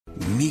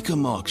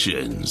Mecum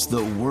Auctions,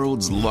 the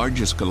world's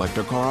largest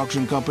collector car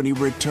auction company,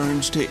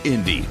 returns to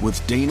Indy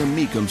with Dana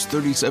Mecum's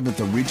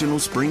 37th Original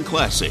Spring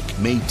Classic,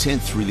 May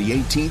 10th through the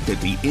 18th at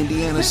the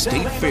Indiana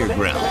State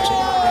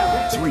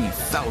Fairgrounds.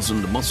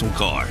 3,000 muscle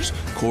cars,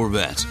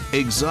 Corvettes,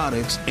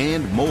 exotics,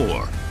 and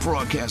more.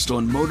 Broadcast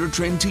on Motor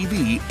Trend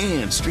TV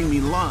and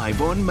streaming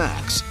live on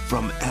Max.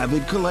 From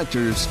avid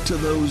collectors to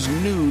those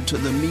new to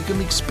the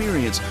Mecum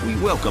experience, we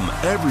welcome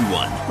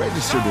everyone.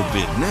 Register to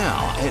bid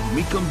now at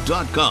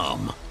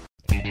Mecum.com.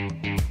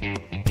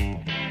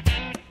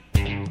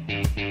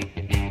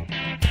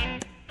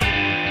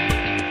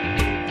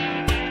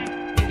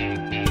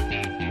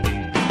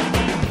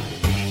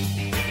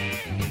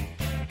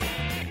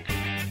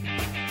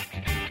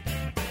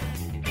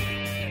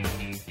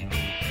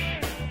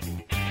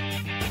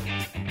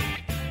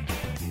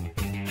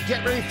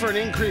 Get ready for an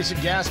increase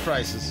in gas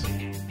prices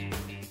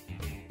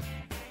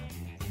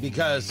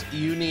because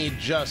you need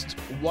just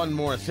one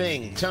more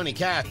thing. Tony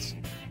Katz,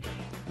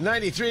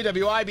 93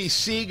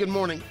 WIBC, good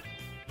morning.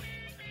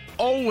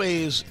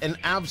 Always an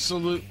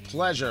absolute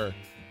pleasure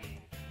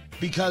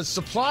because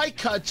supply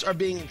cuts are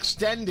being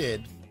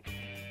extended.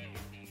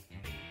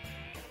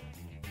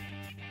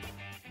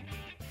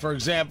 For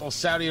example,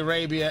 Saudi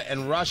Arabia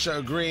and Russia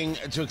agreeing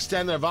to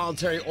extend their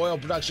voluntary oil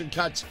production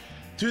cuts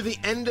through the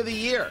end of the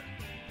year.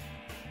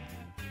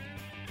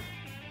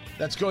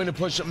 That's going to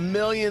push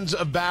millions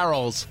of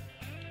barrels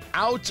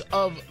out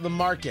of the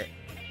market.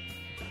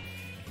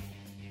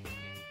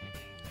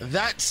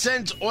 That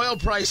sent oil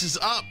prices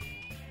up.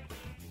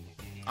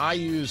 I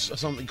use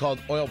something called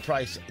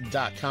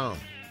oilprice.com.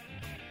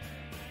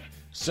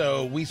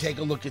 So we take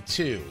a look at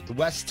two. The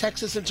West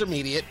Texas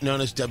Intermediate, known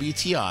as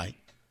WTI,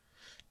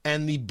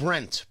 and the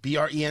Brent,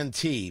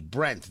 B-R-E-N-T,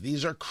 Brent.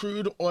 These are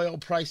crude oil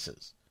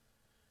prices.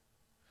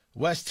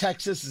 West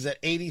Texas is at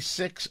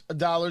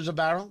 $86 a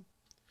barrel.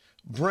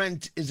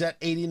 Brent is at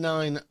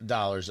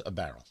 $89 a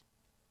barrel.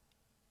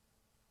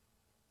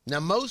 Now,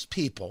 most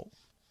people,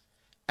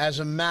 as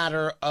a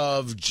matter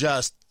of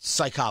just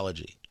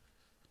psychology,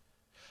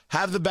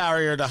 have the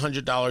barrier at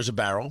 $100 a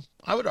barrel.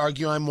 I would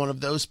argue I'm one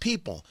of those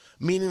people,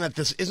 meaning that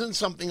this isn't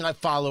something I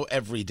follow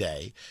every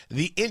day.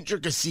 The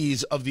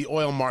intricacies of the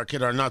oil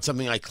market are not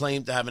something I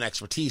claim to have an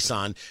expertise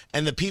on,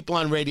 and the people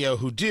on radio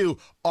who do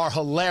are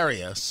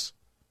hilarious.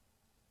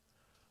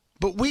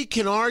 But we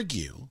can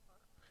argue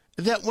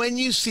that when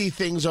you see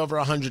things over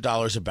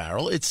 $100 a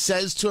barrel, it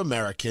says to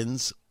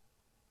Americans,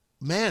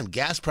 man,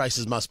 gas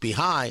prices must be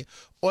high,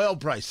 oil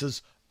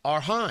prices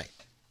are high.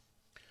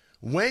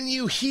 When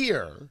you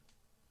hear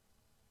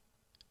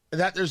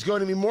that there's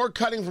going to be more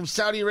cutting from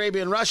Saudi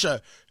Arabia and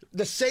Russia,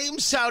 the same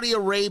Saudi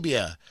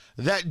Arabia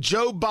that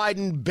Joe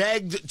Biden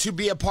begged to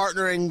be a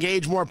partner and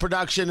engage more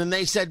production, and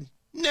they said,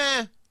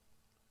 nah.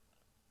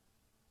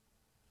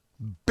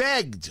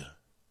 Begged.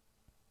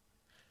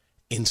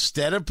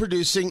 Instead of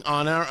producing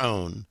on our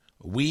own,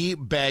 we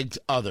begged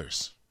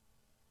others.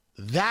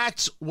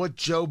 That's what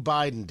Joe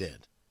Biden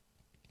did.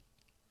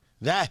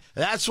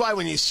 That's why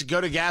when you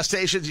go to gas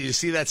stations, you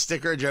see that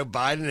sticker of Joe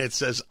Biden, it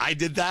says, I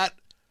did that.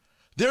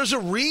 There's a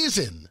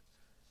reason.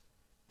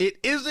 It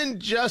isn't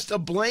just a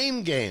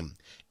blame game.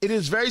 It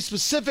is very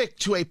specific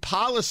to a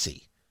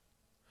policy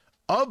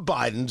of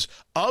Biden's,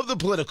 of the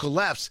political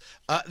left's,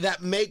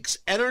 that makes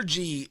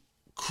energy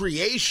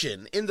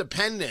creation,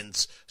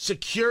 independence,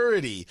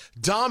 security,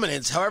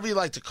 dominance, however you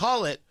like to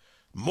call it,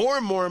 more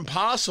and more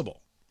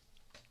impossible.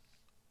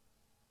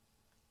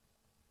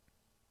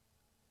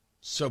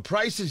 So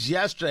prices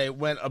yesterday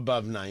went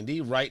above 90.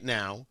 Right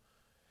now,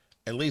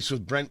 at least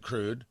with Brent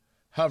crude,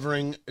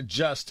 hovering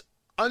just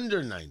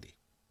under 90.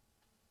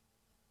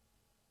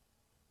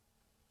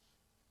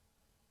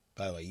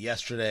 By the way,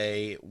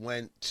 yesterday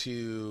went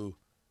to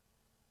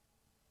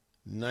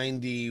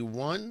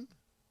 91.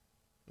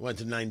 Went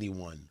to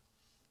 91.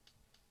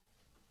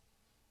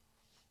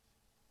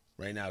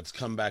 Right now, it's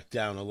come back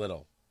down a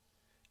little.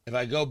 If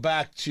I go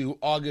back to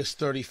August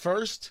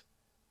 31st,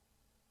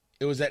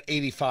 it was at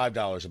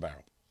 $85 a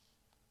barrel.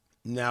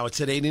 Now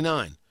it's at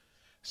 89.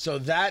 So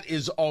that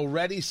is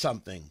already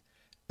something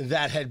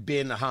that had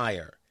been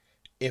higher.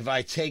 If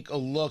I take a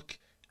look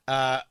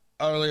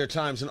earlier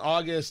times in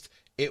August,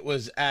 it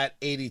was at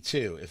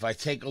 82. If I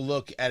take a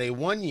look at a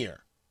 1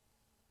 year,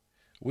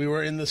 we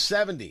were in the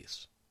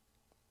 70s.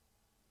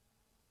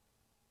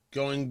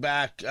 Going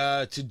back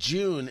to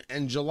June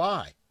and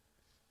July,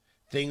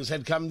 things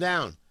had come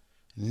down.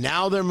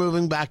 Now they're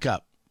moving back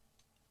up.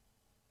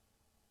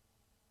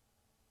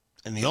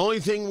 And the only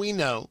thing we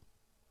know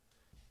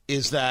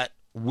is that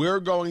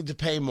we're going to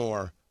pay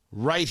more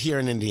right here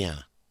in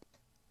Indiana.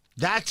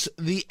 That's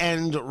the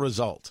end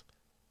result.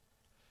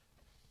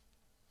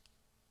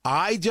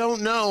 I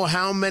don't know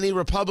how many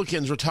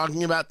Republicans were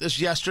talking about this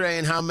yesterday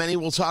and how many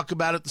will talk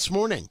about it this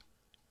morning.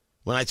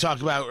 When I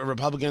talk about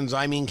Republicans,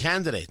 I mean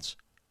candidates.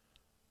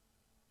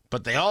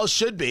 But they all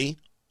should be.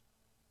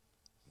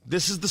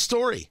 This is the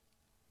story.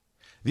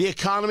 The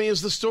economy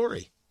is the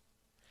story.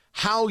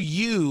 How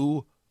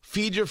you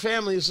feed your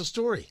family is the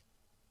story.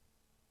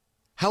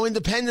 How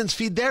independents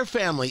feed their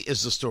family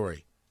is the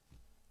story.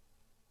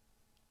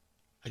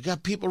 I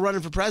got people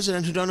running for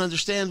president who don't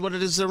understand what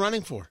it is they're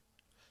running for.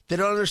 They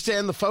don't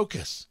understand the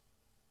focus.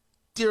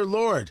 Dear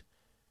Lord,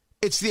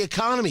 it's the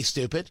economy,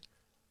 stupid.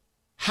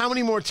 How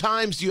many more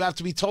times do you have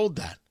to be told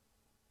that?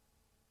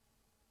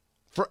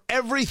 For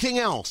everything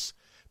else,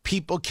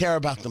 people care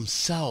about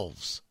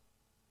themselves.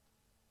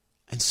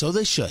 And so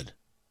they should.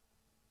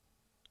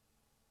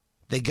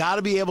 They got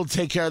to be able to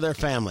take care of their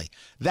family.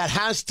 That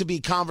has to be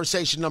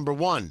conversation number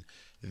one.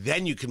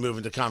 Then you can move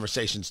into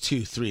conversations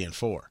 2, 3, and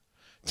 4.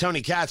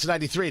 Tony Katz,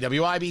 93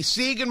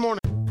 WIBC. Good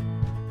morning.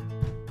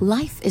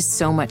 Life is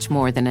so much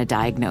more than a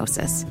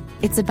diagnosis.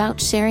 It's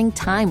about sharing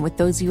time with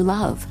those you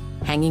love,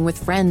 hanging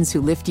with friends who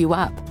lift you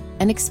up,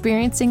 and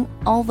experiencing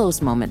all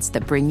those moments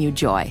that bring you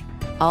joy.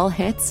 All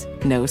hits,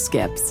 no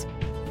skips.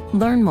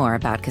 Learn more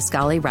about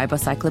Kisqali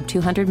Ribociclib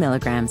 200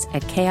 milligrams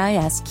at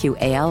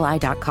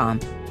KISQALI.com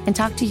and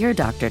talk to your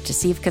doctor to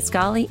see if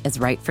Kisqali is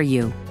right for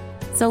you.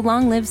 So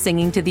long live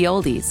singing to the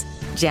oldies,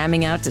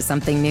 jamming out to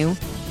something new,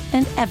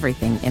 and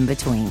everything in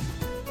between.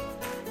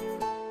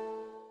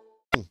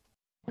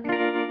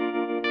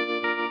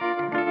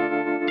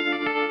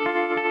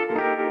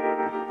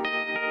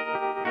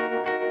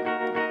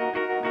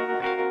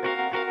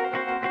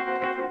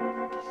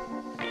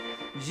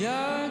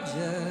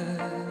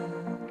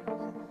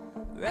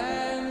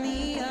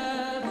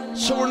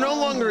 So we're no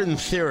longer in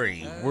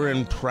theory, we're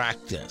in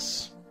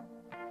practice.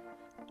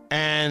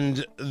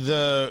 And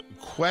the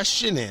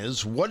question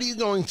is, what are you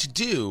going to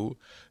do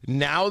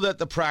now that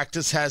the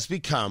practice has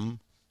become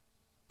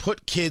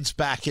put kids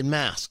back in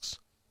masks?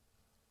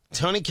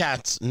 Tony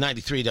Katz,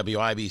 93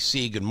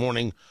 WIBC, good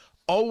morning.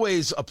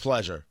 Always a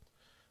pleasure.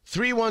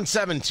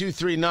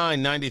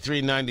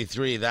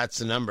 317-239-9393, that's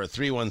the number,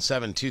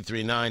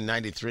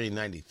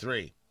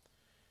 317-239-9393.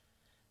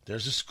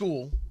 There's a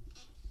school.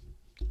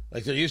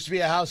 Like there used to be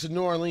a house in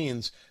New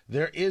Orleans,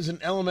 there is an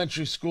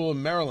elementary school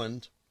in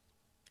Maryland,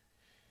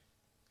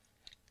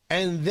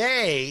 and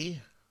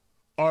they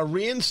are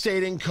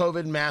reinstating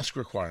COVID mask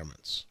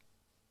requirements.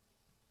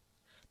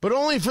 But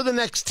only for the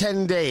next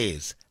 10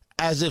 days,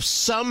 as if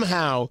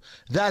somehow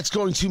that's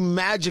going to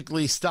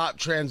magically stop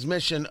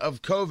transmission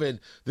of COVID,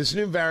 this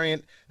new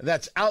variant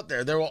that's out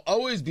there. There will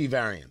always be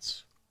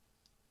variants.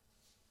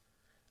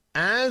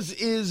 As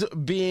is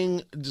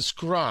being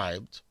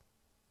described,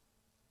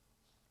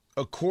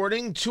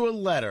 according to a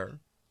letter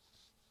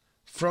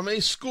from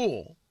a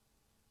school,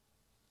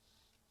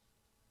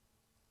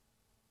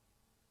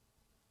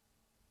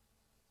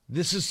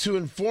 this is to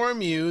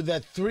inform you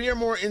that 3 or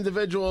more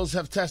individuals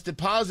have tested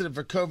positive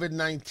for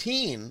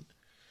COVID-19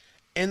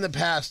 in the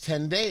past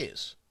 10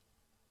 days.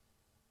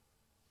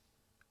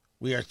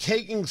 We are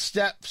taking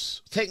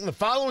the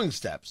following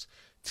steps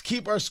to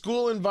keep our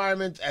school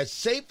environment as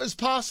safe as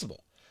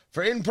possible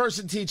for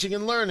in-person teaching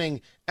and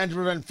learning and to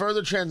prevent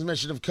further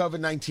transmission of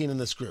COVID-19 in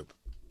this group.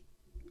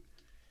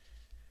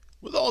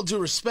 With all due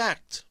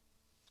respect,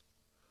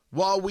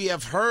 while we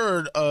have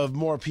heard of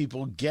more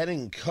people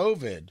getting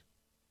COVID,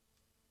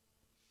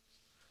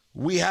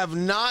 we have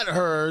not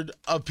heard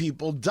of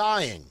people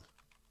dying.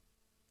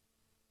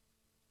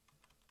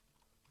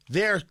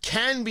 There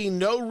can be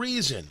no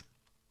reason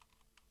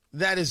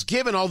that is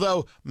given,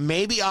 although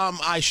maybe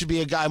I should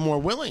be a guy more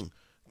willing.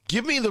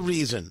 Give me the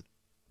reason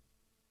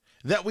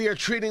that we are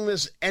treating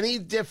this any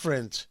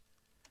different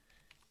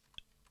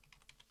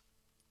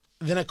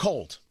than a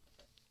cold.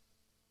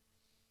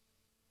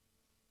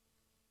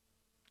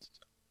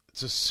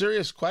 It's a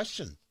serious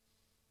question.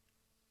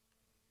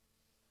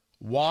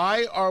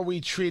 Why are we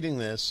treating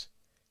this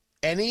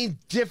any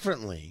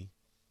differently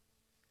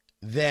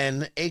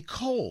than a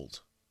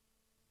cold?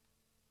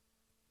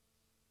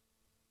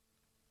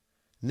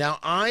 Now,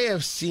 I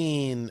have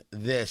seen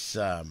this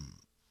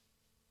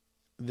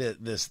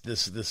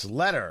this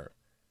letter,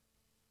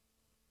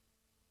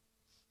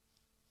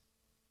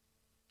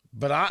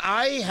 but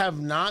I have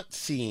not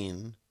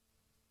seen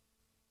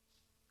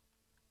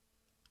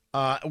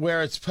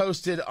where it's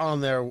posted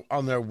on their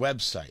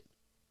website.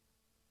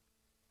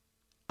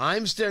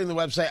 I'm staring at the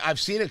website. I've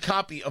seen a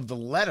copy of the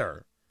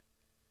letter,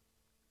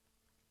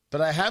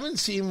 but I haven't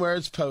seen where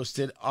it's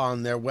posted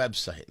on their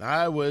website.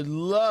 I would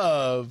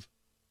love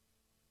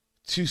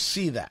to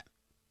see that.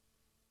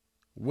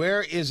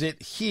 Where is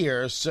it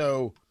here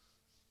so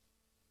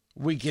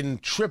we can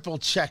triple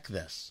check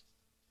this?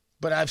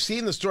 But I've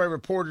seen the story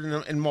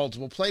reported in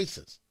multiple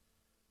places.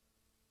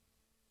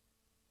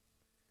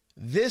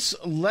 This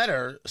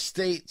letter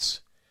states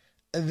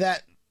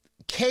that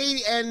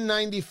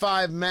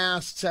KN95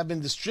 masks have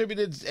been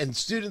distributed, and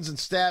students and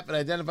staff in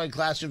identified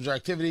classrooms or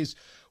activities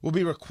will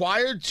be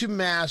required to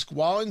mask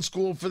while in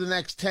school for the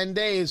next 10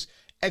 days,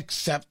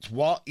 except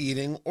while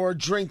eating or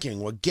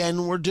drinking.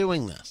 Again, we're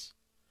doing this.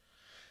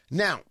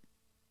 Now,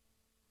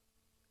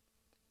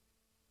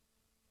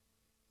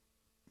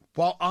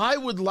 while I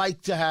would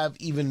like to have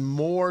even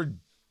more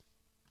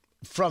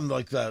from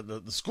like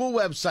the school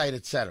website,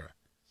 etc.,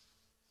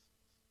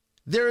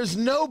 there is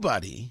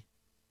nobody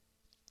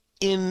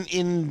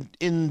in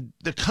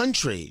the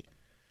country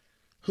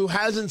who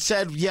hasn't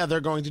said, yeah, they're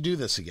going to do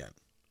this again.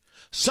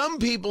 Some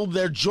people,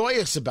 they're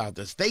joyous about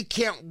this. They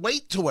can't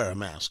wait to wear a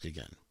mask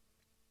again.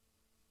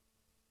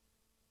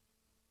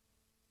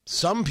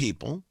 Some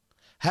people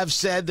have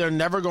said they're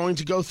never going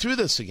to go through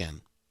this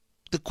again.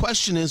 The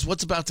question is,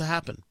 what's about to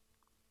happen?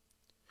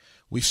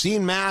 We've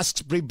seen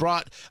masks be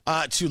brought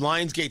to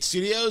Lionsgate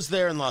Studios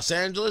there in Los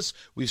Angeles.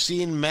 We've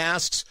seen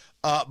masks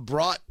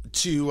brought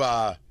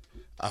to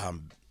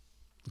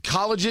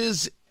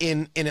colleges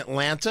in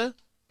Atlanta.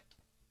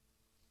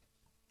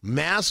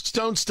 Masks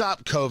don't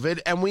stop COVID,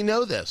 and we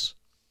know this.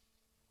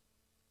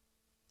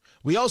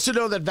 We also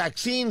know that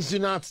vaccines do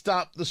not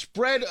stop the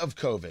spread of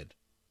COVID,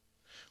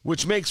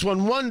 which makes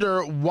one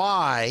wonder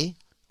why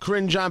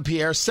Corinne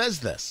Jean-Pierre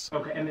says this.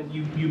 Okay, and then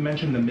you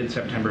mentioned the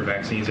mid-September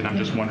vaccines, and I'm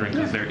just wondering,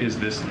 because there is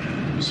this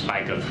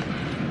spike of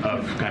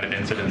kind of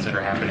incidents that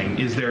are happening,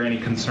 is there any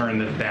concern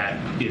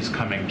that is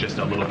coming just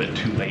a little bit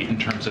too late in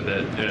terms of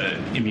the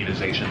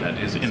immunization that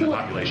is in the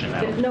population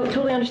now? No,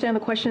 totally understand the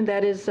question.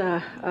 That is,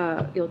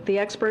 the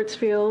experts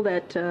feel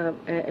that,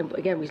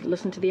 again, we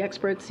listen to the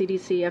experts,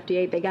 CDC,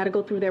 FDA, they got to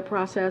go through their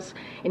process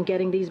in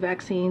getting these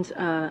vaccines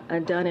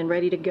done and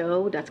ready to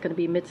go. That's going to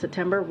be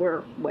mid-September.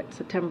 We're,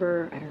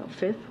 September,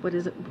 5th? What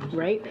is it?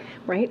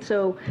 Right?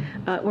 So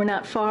we're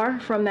not far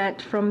from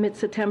that, from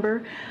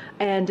mid-September.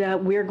 And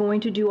we're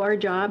going to do our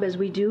job as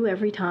we do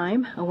every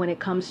time when it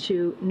comes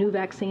to new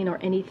vaccine or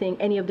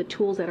any of the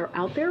tools that are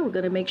out there. We're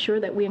going to make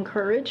sure that we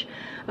encourage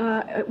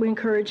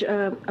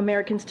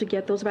Americans to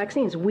get those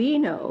vaccines. We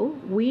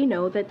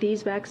know that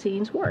these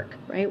vaccines work,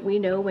 right? We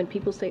know when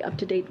people stay up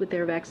to date with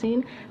their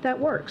vaccine, that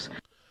works.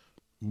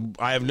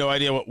 I have no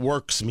idea what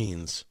works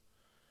means.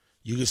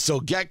 You can still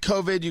get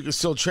COVID. You can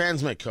still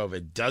transmit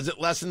COVID. Does it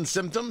lessen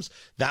symptoms?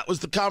 That was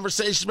the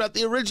conversation about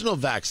the original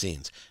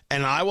vaccines.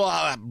 And I will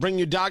bring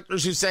you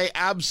doctors who say,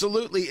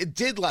 absolutely, it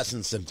did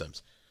lessen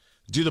symptoms.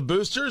 Do the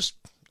boosters?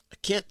 I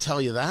can't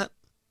tell you that.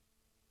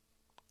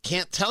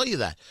 Can't tell you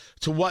that.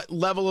 To what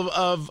level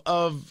of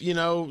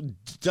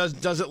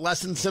does it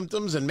lessen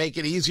symptoms and make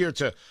it easier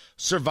to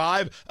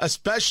survive,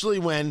 especially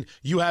when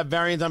you have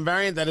variant on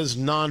variant that is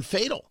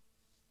non-fatal?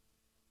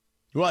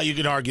 Well, you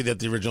could argue that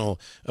the original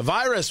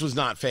virus was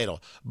not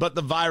fatal, but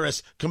the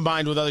virus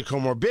combined with other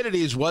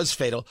comorbidities was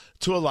fatal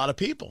to a lot of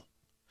people.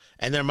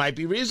 And there might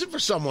be reason for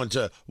someone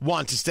to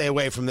want to stay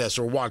away from this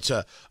or want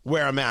to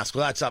wear a mask.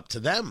 Well, that's up to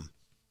them.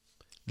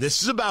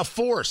 This is about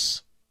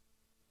force.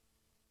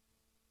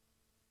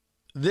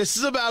 This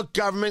is about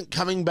government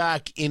coming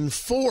back in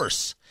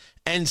force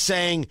and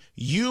saying,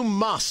 you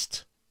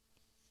must.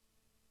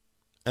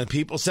 And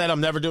people said,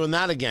 I'm never doing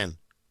that again.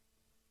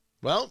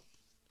 Well,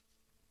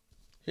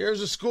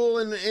 here's a school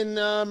in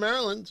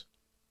Maryland.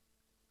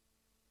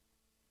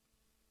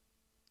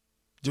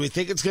 Do we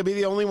think it's going to be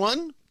the only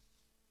one?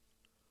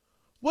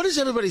 What is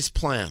everybody's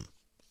plan?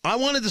 I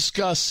want to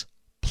discuss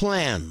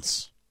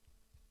plans.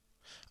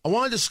 I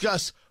want to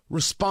discuss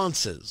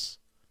responses.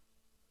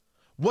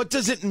 What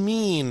does it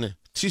mean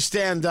to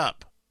stand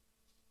up?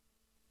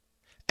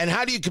 And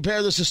how do you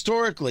compare this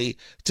historically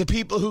to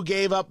people who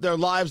gave up their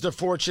lives, their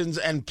fortunes,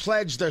 and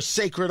pledged their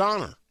sacred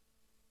honor?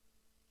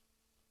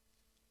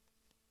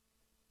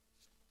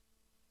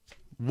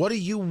 What are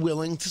you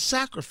willing to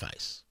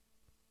sacrifice?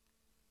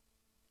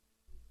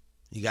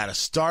 You got to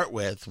start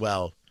with,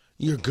 well,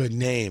 your good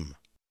name.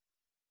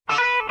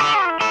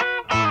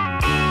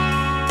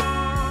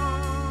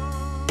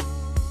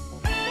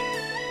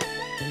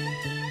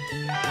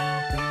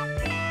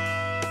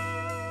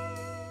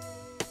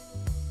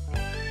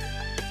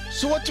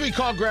 So what do we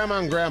call grandma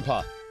and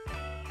grandpa?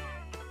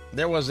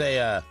 There was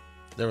a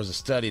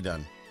study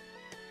done.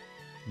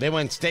 They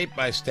went state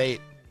by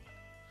state,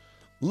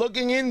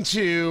 looking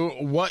into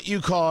what you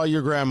call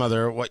your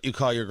grandmother, what you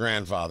call your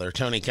grandfather.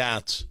 Tony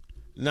Katz,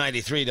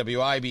 93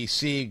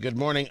 WIBC. Good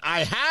morning.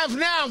 I have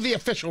now the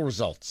official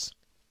results.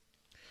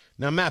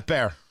 Now, Matt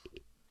Bear,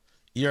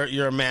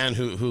 you're a man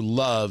who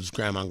loves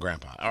grandma and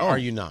grandpa. Are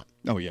you not?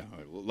 Oh yeah,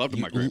 I love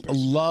my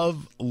grandparents. Do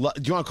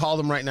you want to call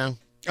them right now?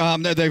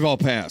 They've all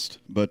passed,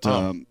 but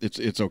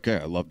it's okay.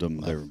 I loved them.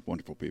 They're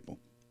wonderful people.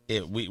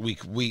 We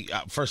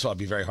first of all, it'd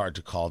be very hard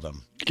to call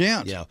them. You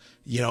can't.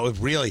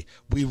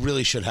 We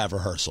really should have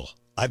rehearsal.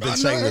 I've been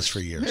saying this for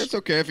years. It's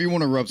okay. If you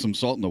want to rub some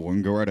salt in the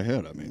wound, go right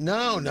ahead. I mean,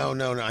 no.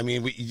 I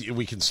mean,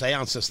 we can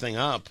seance this thing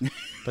up,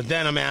 but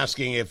then I'm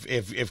asking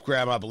if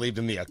Grandma believed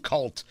in the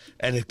occult,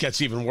 and it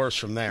gets even worse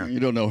from there. You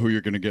don't know who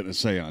you're going to get in a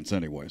seance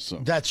anyway,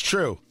 so that's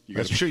true.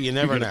 That's true. You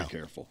never know. Be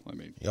careful. I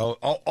mean,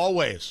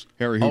 always.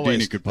 Harry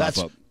Houdini could pop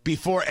up.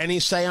 Before any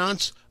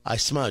seance, I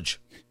smudge.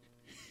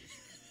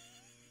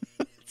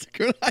 That's a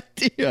good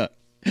idea.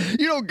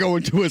 You don't go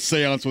into a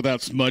seance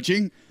without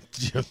smudging.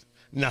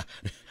 Not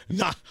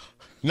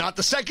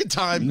the second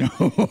time. No,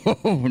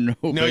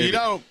 baby. You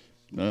don't.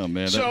 Oh,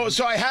 man.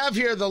 So I have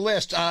here the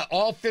list,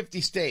 all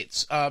 50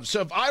 states.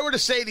 So if I were to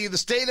say to you the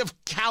state of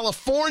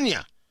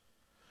California,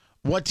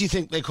 what do you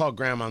think they call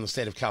grandma in the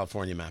state of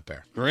California, Matt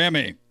Bear?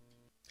 Grammy.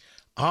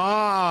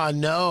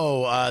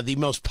 No. The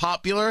most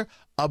popular,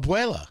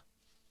 abuela.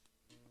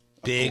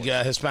 Big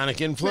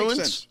Hispanic influence.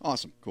 Makes sense.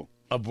 Awesome. Cool.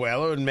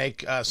 Abuela would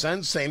make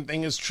sense. Same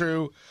thing is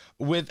true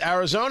with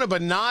Arizona,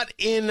 but not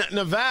in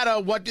Nevada.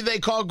 What do they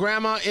call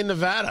grandma in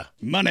Nevada?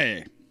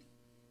 Money.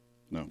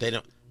 No. They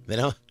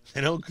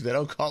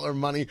don't call her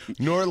money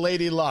nor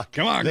Lady Luck.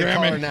 Come on, they Grammy.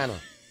 call her Nana.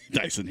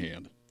 Dyson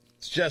hand.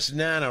 It's just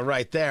Nana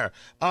right there.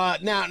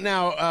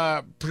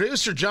 Now,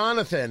 producer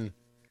Jonathan,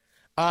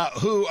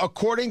 who,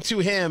 according to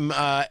him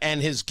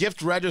and his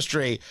gift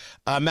registry,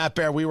 Matt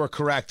Bear, we were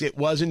correct. It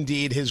was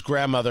indeed his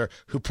grandmother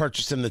who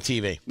purchased him the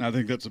TV. I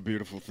think that's a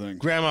beautiful thing.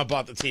 Grandma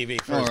bought the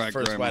TV for his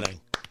first wedding.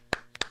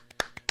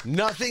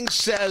 Nothing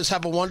says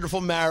have a wonderful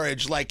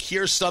marriage like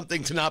here's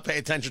something to not pay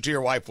attention to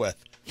your wife with.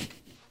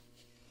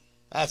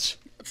 I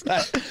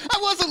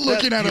wasn't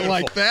looking at it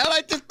like that.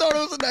 I just thought it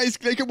was a nice.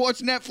 They could watch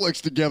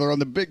Netflix together on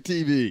the big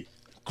TV.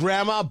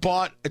 Grandma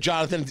bought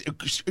Jonathan.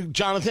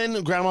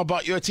 Grandma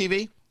bought you a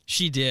TV.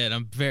 She did.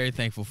 I'm very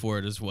thankful for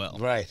it as well.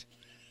 Right.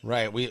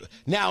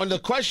 Now, and the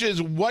question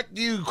is, what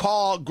do you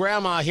call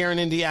Grandma here in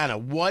Indiana?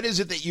 What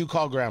is it that you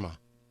call Grandma?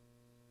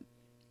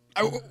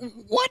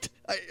 What?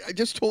 I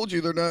just told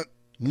you they're not.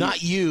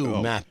 Not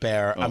you, Matt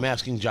Bear. I'm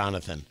asking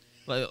Jonathan.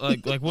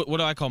 Like what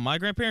do I call my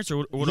grandparents, or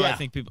what do I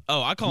think people?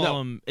 Oh, I call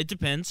them. It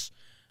depends.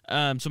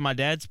 So my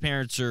dad's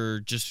parents are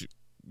just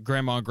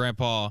Grandma and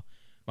Grandpa.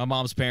 My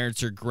mom's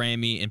parents are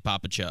Grammy and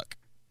Papa Chuck.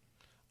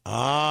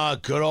 Ah,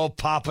 good old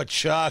Papa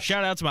Chuck.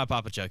 Shout out to my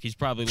Papa Chuck. He's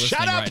probably listening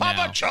right now. right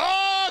Shout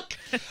out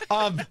Papa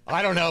Chuck.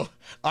 I don't know.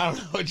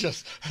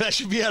 Just that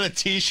should be on a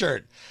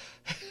T-shirt.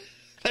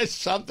 That's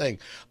something.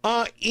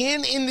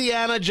 In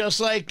Indiana, just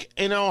like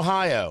in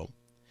Ohio.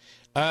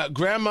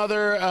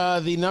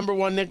 Grandmother, the number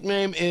one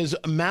nickname is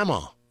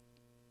Mama.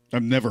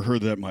 I've never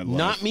heard that in my life.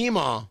 Not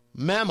Mima,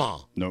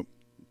 Mama. Nope.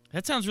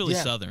 That sounds really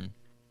Southern.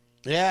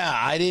 Yeah,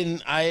 I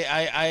didn't.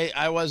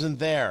 I wasn't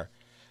there.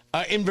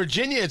 In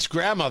Virginia, it's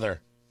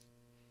grandmother.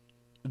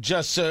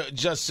 Just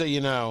so you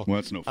know. Well,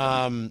 that's no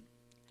fun.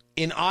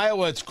 In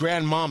Iowa, it's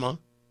grandmama,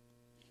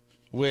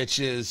 which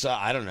is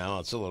I don't know.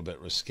 It's a little bit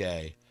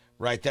risque,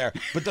 right there.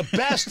 But the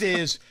best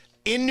is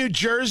in New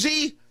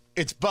Jersey,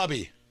 it's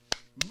Bubby.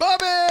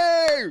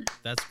 Bubby!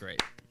 That's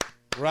great.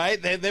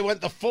 Right? They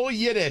went the full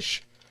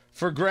Yiddish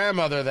for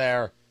grandmother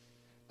there.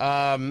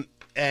 And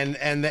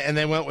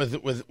they went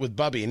with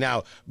Bubby.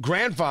 Now,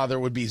 grandfather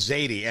would be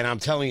Zadie, and I'm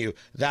telling you,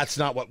 that's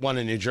not what won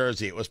in New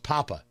Jersey. It was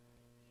Papa,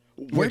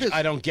 which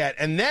I don't get.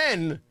 And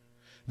then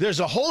there's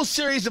a whole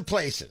series of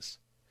places,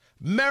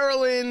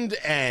 Maryland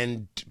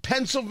and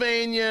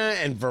Pennsylvania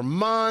and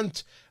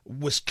Vermont,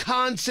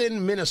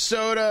 Wisconsin,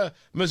 Minnesota,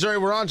 Missouri.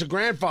 We're on to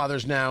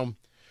grandfathers now,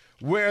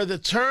 where the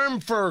term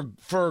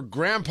for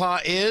grandpa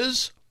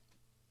is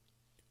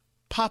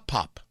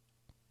pop-pop.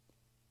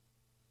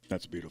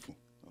 That's beautiful.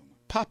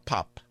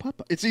 Pop-pop.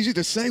 It's easy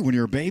to say when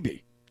you're a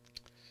baby.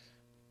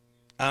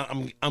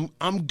 I'm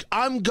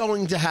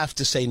going to have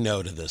to say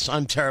no to this.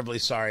 I'm terribly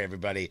sorry,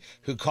 everybody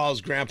who calls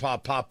Grandpa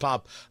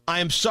Pop-Pop.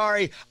 I'm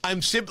sorry.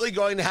 I'm simply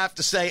going to have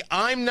to say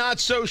I'm not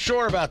so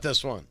sure about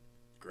this one.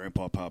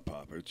 Grandpa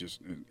Pop-Pop.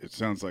 It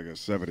sounds like a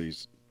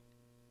 70s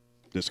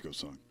disco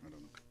song. I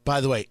don't know. By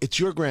the way, it's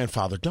your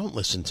grandfather. Don't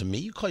listen to me.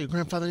 You call your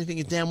grandfather anything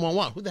you damn well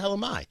want. Who the hell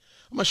am I?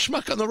 I'm a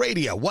schmuck on the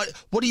radio. What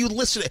are you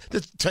listening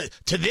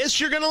to this?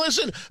 You're going to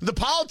listen? The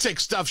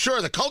politics stuff,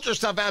 sure. The culture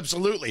stuff,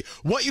 absolutely.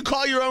 What you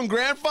call your own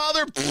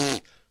grandfather?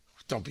 Pfft,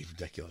 don't be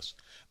ridiculous.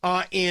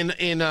 In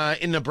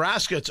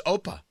Nebraska, it's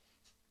Opa.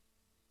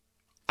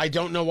 I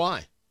don't know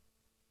why.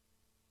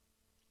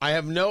 I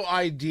have no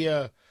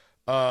idea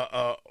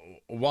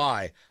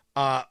why.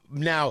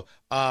 Now,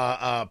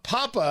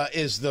 Papa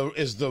is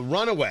the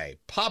runaway.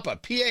 Papa,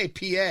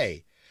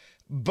 P-A-P-A.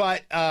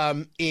 But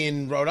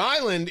in Rhode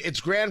Island,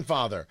 it's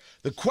grandfather.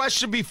 The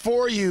question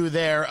before you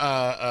there,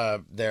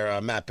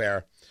 Matt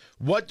Bear,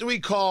 what do we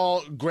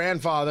call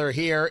grandfather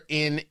here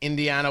in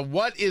Indiana?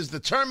 What is the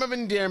term of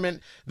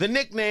endearment, the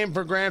nickname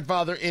for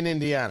grandfather in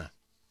Indiana?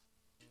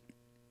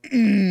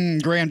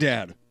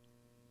 Granddad.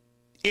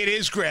 It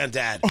is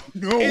granddad. Oh,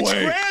 no way. It's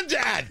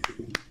granddad.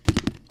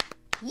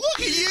 Look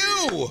at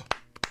you.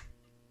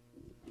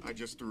 I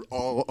just threw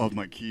all of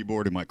my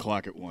keyboard in my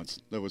clock at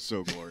once. That was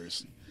so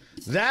glorious.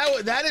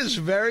 That is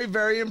very,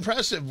 very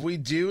impressive. We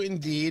do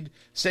indeed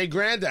say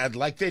granddad,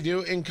 like they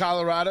do in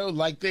Colorado,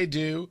 like they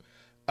do,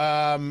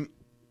 kind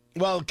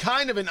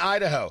of in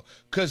Idaho,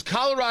 because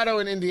Colorado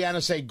and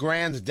Indiana say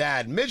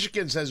granddad.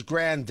 Michigan says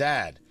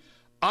granddad.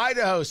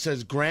 Idaho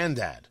says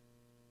granddad.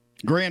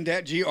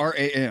 Granddad,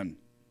 G-R-A-N.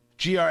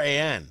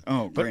 G-R-A-N.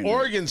 Oh, but granddad.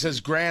 Oregon says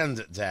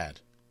granddad.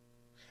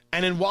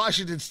 And in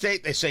Washington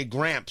State, they say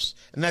Gramps,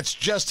 and that's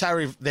just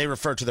how they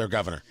refer to their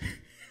governor.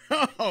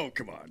 Oh,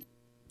 come on.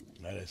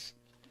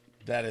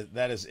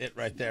 That is it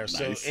right there. Nice.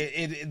 So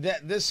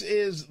this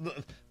is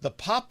the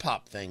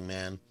pop thing,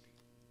 man.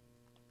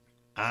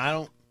 I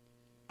don't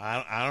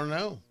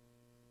know.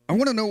 I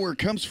want to know where it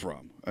comes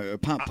from.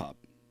 Pop.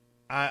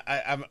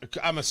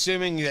 I'm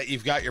assuming that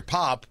you've got your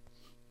pop,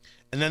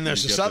 and then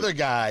there's this other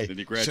guy.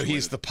 So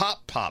he's the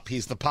pop.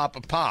 He's the pop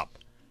of pop.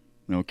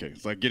 Okay,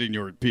 it's like getting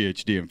your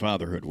PhD in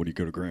fatherhood when you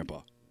go to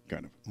grandpa,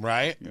 kind of.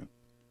 Right?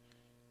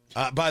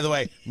 Yeah. By the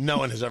way, no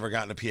one has ever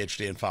gotten a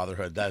PhD in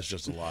fatherhood. That's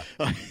just a lie.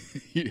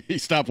 He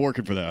stopped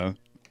working for that, huh?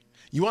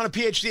 You want a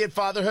PhD at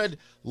fatherhood?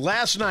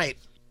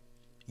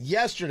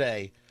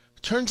 Yesterday,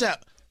 turns out,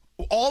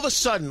 all of a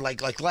sudden,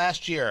 like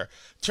last year,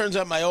 turns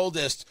out my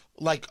oldest,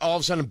 like all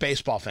of a sudden, a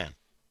baseball fan.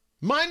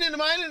 Minding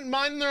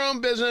their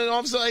own business. All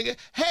of a sudden, like,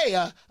 hey,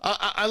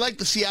 I like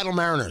the Seattle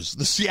Mariners.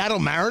 The Seattle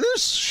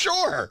Mariners?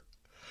 Sure.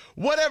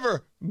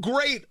 Whatever.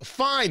 Great.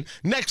 Fine.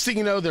 Next thing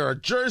you know, there are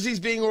jerseys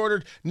being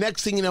ordered.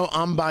 Next thing you know,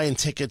 I'm buying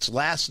tickets.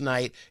 Last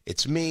night,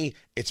 it's me.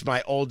 It's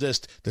my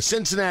oldest. The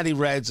Cincinnati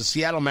Reds, the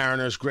Seattle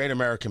Mariners, Great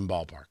American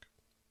Ballpark.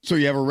 So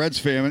you have a Reds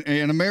fan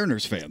and a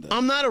Mariners fan, then?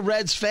 I'm not a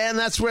Reds fan.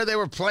 That's where they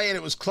were playing.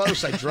 It was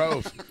close. I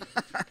drove.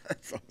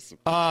 That's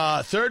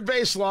awesome. Third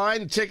base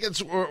line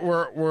tickets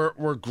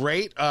were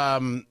great.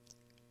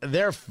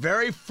 Their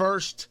very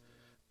first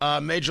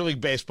Major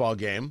League Baseball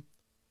game,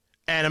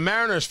 and a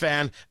Mariners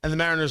fan, and the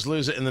Mariners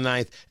lose it in the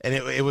ninth, and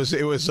it was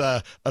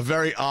a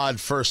very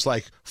odd first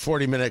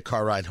 40-minute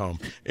car ride home.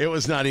 It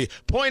was not easy.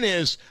 Point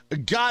is,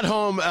 got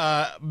home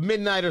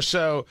midnight or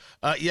so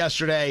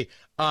yesterday.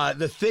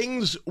 The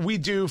things we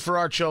do for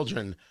our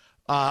children.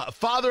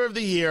 Father of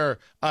the Year,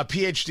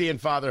 PhD in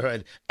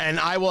fatherhood, and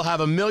I will have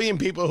 1 million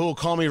people who will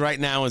call me right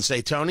now and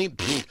say, Tony,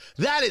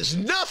 that is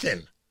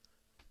nothing.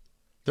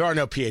 There are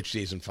no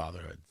PhDs in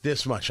fatherhood.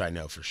 This much I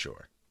know for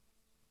sure.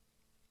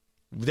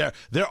 There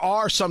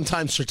are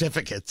sometimes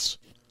certificates,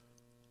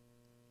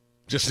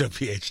 just no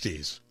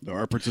PhDs. There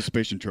are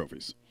participation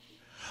trophies.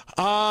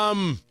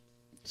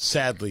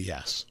 Sadly,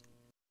 yes.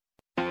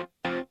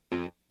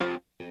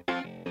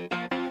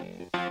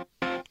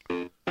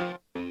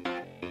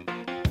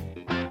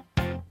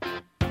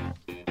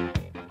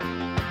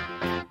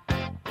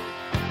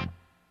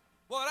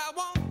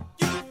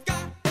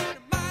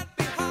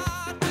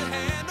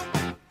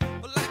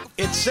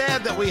 It's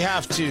sad that we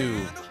have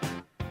to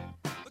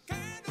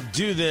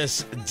do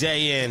this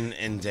day in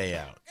and day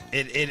out.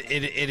 It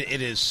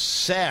is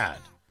sad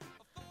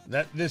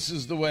that this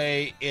is the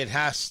way it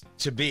has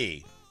to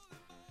be.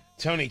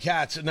 Tony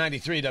Katz at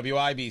 93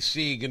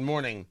 WIBC, good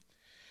morning.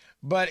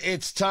 But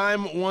it's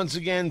time once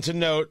again to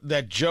note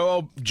that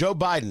Joe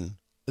Biden,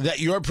 that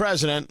your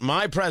president,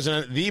 my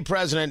president, the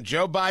president,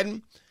 Joe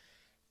Biden,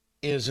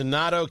 is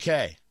not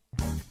okay.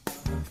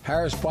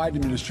 Harris-Biden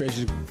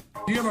administration.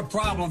 You have a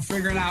problem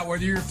figuring out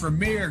whether you're for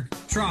me or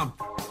Trump,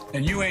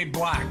 and you ain't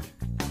black.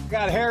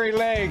 Got hairy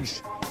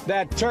legs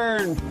that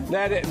turn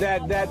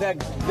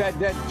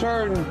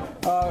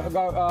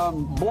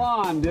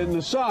blonde in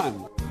the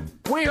sun.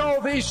 We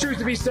hold these truths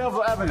to be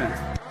self-evident.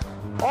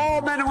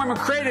 All men and women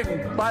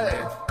created by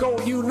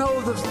you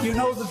know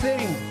the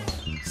thing.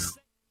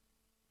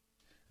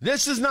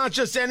 This is not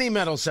just any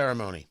medal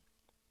ceremony.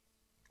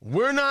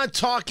 We're not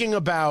talking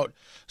about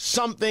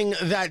something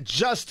that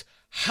just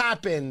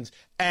happened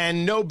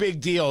and no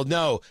big deal.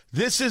 No,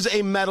 this is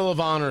a Medal of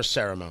Honor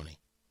ceremony.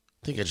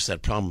 I think I just had a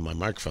problem with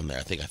my microphone there.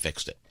 I think I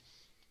fixed it.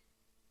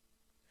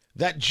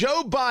 That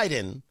Joe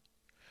Biden,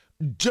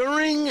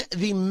 during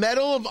the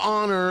Medal of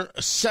Honor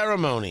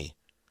ceremony,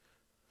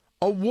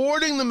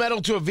 awarding the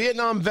medal to a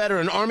Vietnam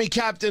veteran, Army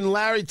Captain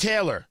Larry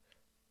Taylor,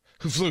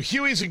 who flew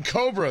Hueys and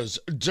Cobras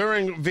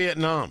during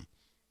Vietnam.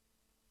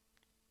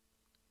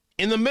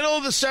 In the middle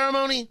of the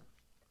ceremony,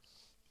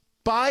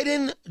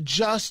 Biden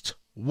just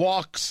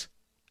walks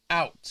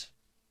out.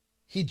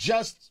 He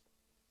just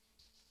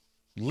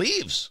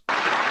leaves.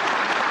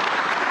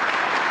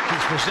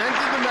 He's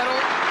presented the medal,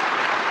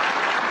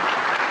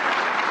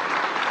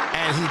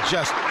 and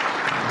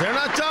they're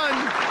not done.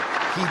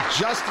 He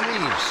just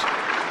leaves.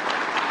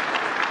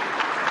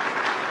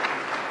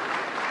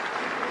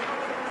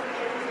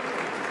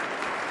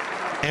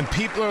 And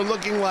people are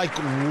looking like,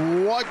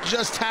 what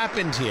just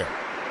happened here?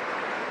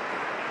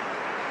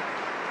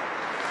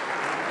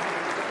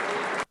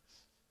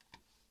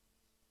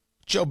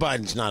 Joe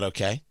Biden's not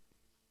okay.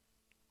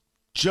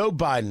 Joe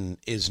Biden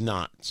is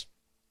not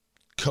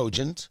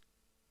cogent.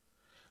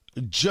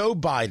 Joe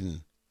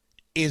Biden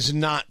is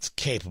not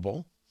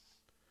capable.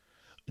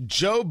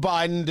 Joe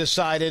Biden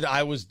decided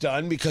I was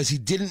done because he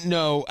didn't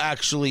know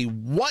actually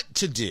what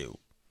to do.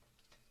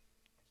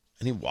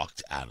 And he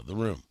walked out of the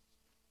room.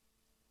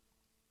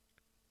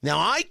 Now,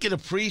 I can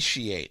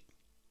appreciate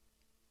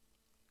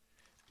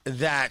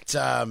that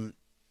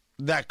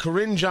that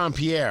Karine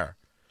Jean-Pierre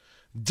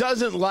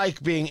doesn't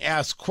like being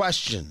asked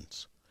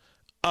questions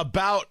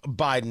about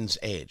Biden's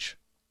age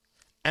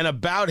and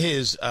about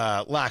his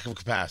lack of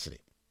capacity.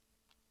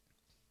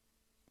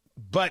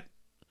 But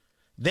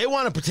they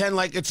want to pretend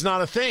like it's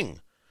not a thing.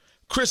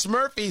 Chris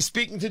Murphy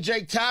speaking to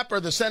Jake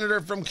Tapper, the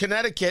senator from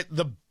Connecticut,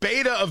 the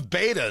beta of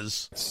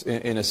betas.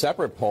 In a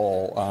separate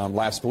poll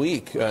last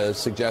week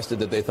suggested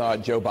that they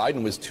thought Joe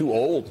Biden was too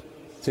old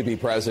to be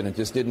president,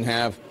 just didn't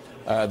have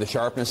the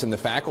sharpness and the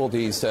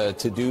faculties to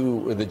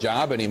do the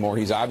job anymore.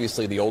 He's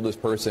obviously the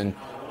oldest person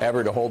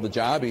ever to hold the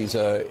job. He's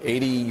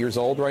 80 years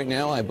old right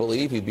now, I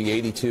believe. He'd be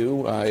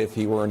 82 if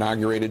he were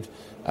inaugurated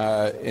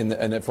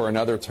for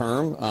another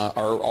term.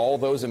 Are all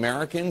those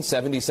Americans,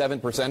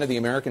 77% of the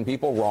American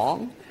people,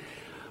 wrong?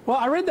 Well,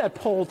 I read that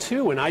poll,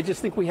 too, and I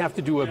just think we have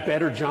to do a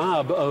better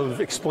job of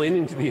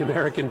explaining to the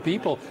American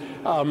people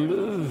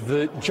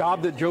the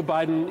job that Joe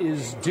Biden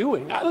is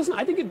doing. Listen,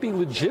 I think it'd be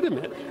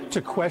legitimate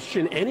to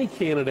question any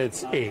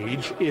candidate's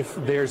age if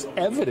there's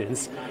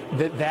evidence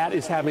that that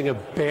is having a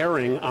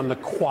bearing on the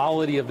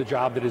quality of the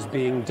job that is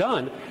being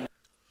done.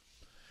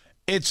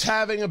 It's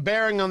having a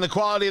bearing on the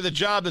quality of the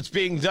job that's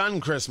being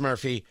done, Chris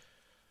Murphy.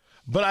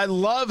 But I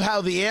love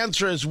how the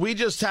answer is we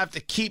just have to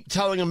keep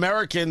telling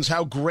Americans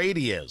how great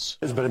he is.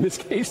 But in this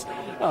case,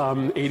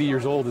 80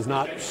 years old is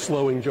not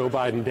slowing Joe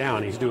Biden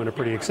down. He's doing a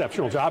pretty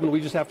exceptional job, and we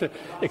just have to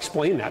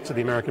explain that to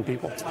the American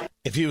people.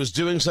 If he was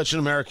doing such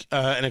an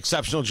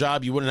exceptional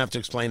job, you wouldn't have to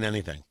explain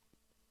anything.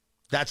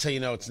 That's how you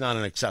know it's not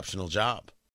an exceptional job.